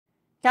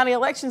County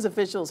elections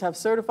officials have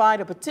certified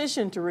a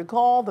petition to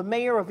recall the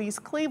mayor of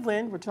East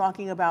Cleveland. We're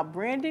talking about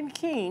Brandon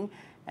King,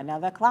 and now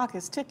that clock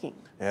is ticking.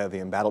 Yeah, the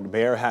embattled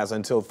mayor has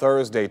until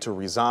Thursday to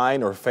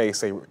resign or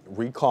face a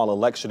recall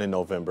election in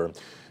November.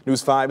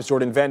 News 5's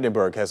Jordan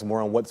Vandenberg has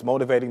more on what's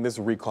motivating this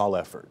recall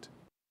effort.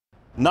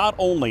 Not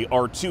only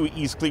are two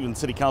East Cleveland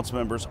City Council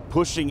members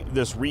pushing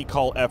this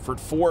recall effort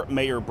for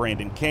Mayor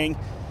Brandon King,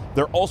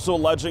 they're also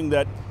alleging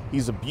that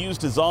he's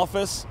abused his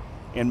office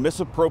and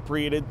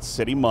misappropriated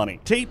city money.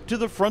 Taped to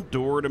the front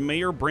door to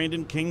Mayor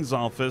Brandon King's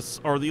office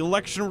are the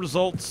election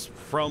results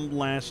from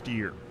last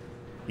year.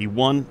 He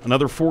won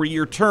another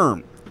 4-year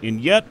term,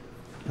 and yet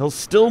he'll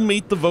still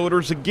meet the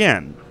voters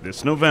again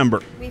this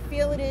November. We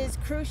feel it is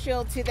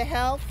crucial to the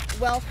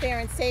health, welfare,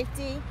 and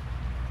safety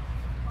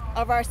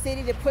of our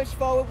city to push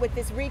forward with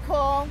this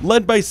recall.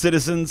 Led by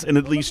citizens and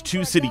at least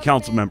 2 city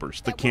council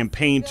members, the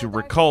campaign to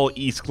recall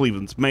East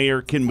Cleveland's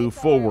mayor can move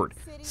forward.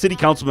 City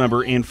council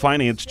member and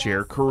finance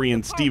chair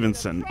Corinne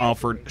Stevenson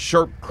offered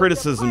sharp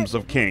criticisms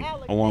of King,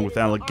 along with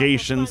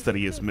allegations that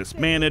he has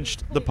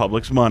mismanaged the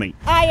public's money.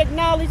 I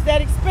acknowledge that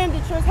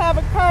expenditures have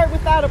occurred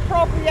without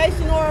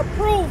appropriation or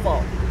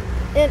approval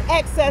in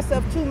excess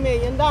of $2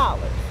 million.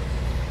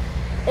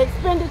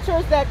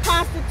 Expenditures that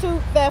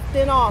constitute theft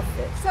in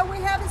office. So we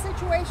have a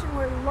situation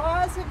where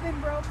laws have been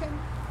broken,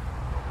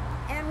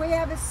 and we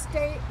have a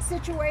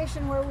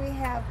situation where we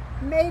have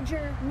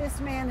major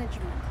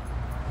mismanagement.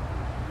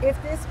 If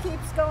this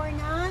keeps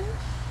going on,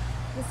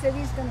 the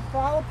city's going to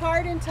fall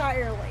apart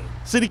entirely.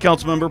 City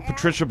Councilmember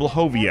Patricia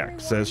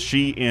Blahoviak says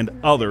she and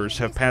others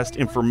have passed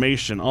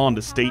information on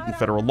to state and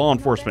federal law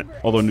enforcement.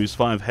 Although News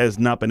 5 has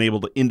not been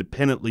able to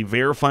independently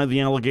verify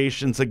the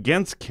allegations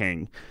against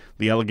King,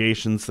 the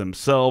allegations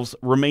themselves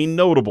remain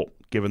notable,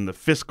 given the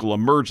fiscal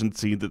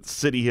emergency that the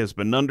city has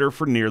been under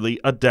for nearly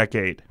a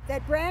decade.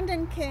 That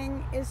Brandon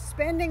King is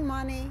spending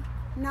money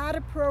not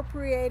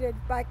appropriated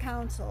by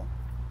council.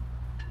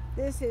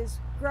 This is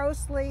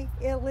grossly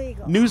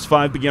illegal. News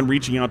 5 began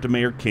reaching out to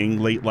Mayor King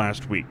late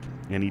last week,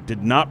 and he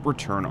did not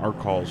return our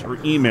calls or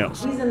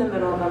emails. He's in the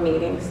middle of a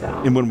meeting, so.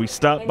 And when we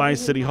stopped by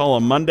City Hall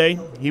on Monday,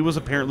 he was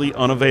apparently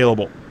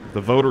unavailable. If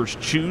the voters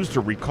choose to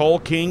recall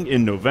King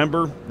in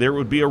November, there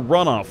would be a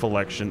runoff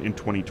election in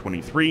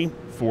 2023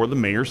 for the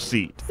mayor's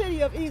seat.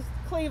 City of East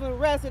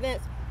Cleveland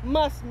residents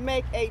must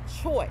make a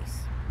choice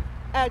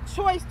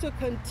to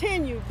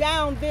continue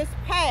down this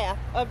path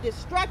of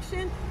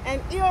destruction and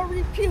ill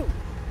repute,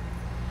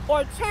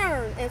 or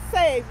turn and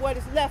save what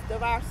is left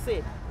of our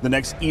city. The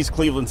next East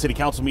Cleveland City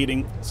Council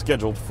meeting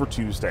scheduled for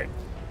Tuesday.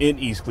 In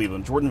East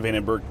Cleveland, Jordan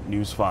Vandenberg,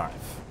 News 5.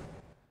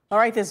 All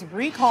right, this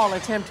recall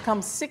attempt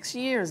comes 6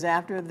 years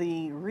after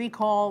the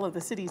recall of the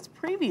city's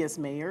previous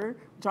mayor.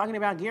 We're talking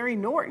about Gary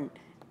Norton.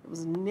 It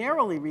was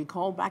narrowly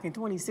recalled back in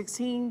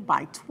 2016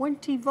 by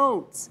 20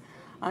 votes.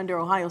 Under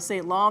Ohio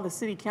state law, the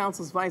city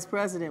council's vice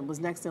president was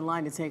next in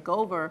line to take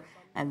over,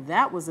 and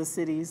that was the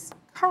city's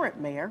current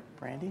mayor,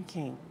 Brandon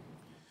King.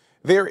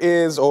 There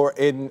is, or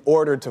in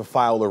order to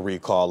file a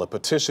recall, a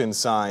petition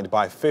signed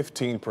by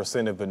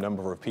 15% of the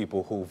number of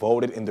people who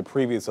voted in the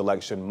previous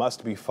election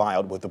must be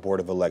filed with the Board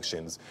of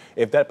Elections.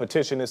 If that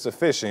petition is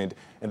sufficient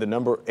and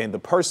the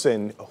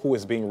person who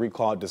is being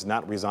recalled does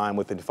not resign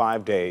within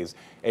 5 days,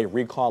 a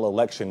recall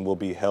election will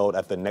be held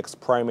at the next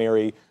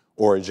primary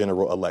or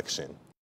general election.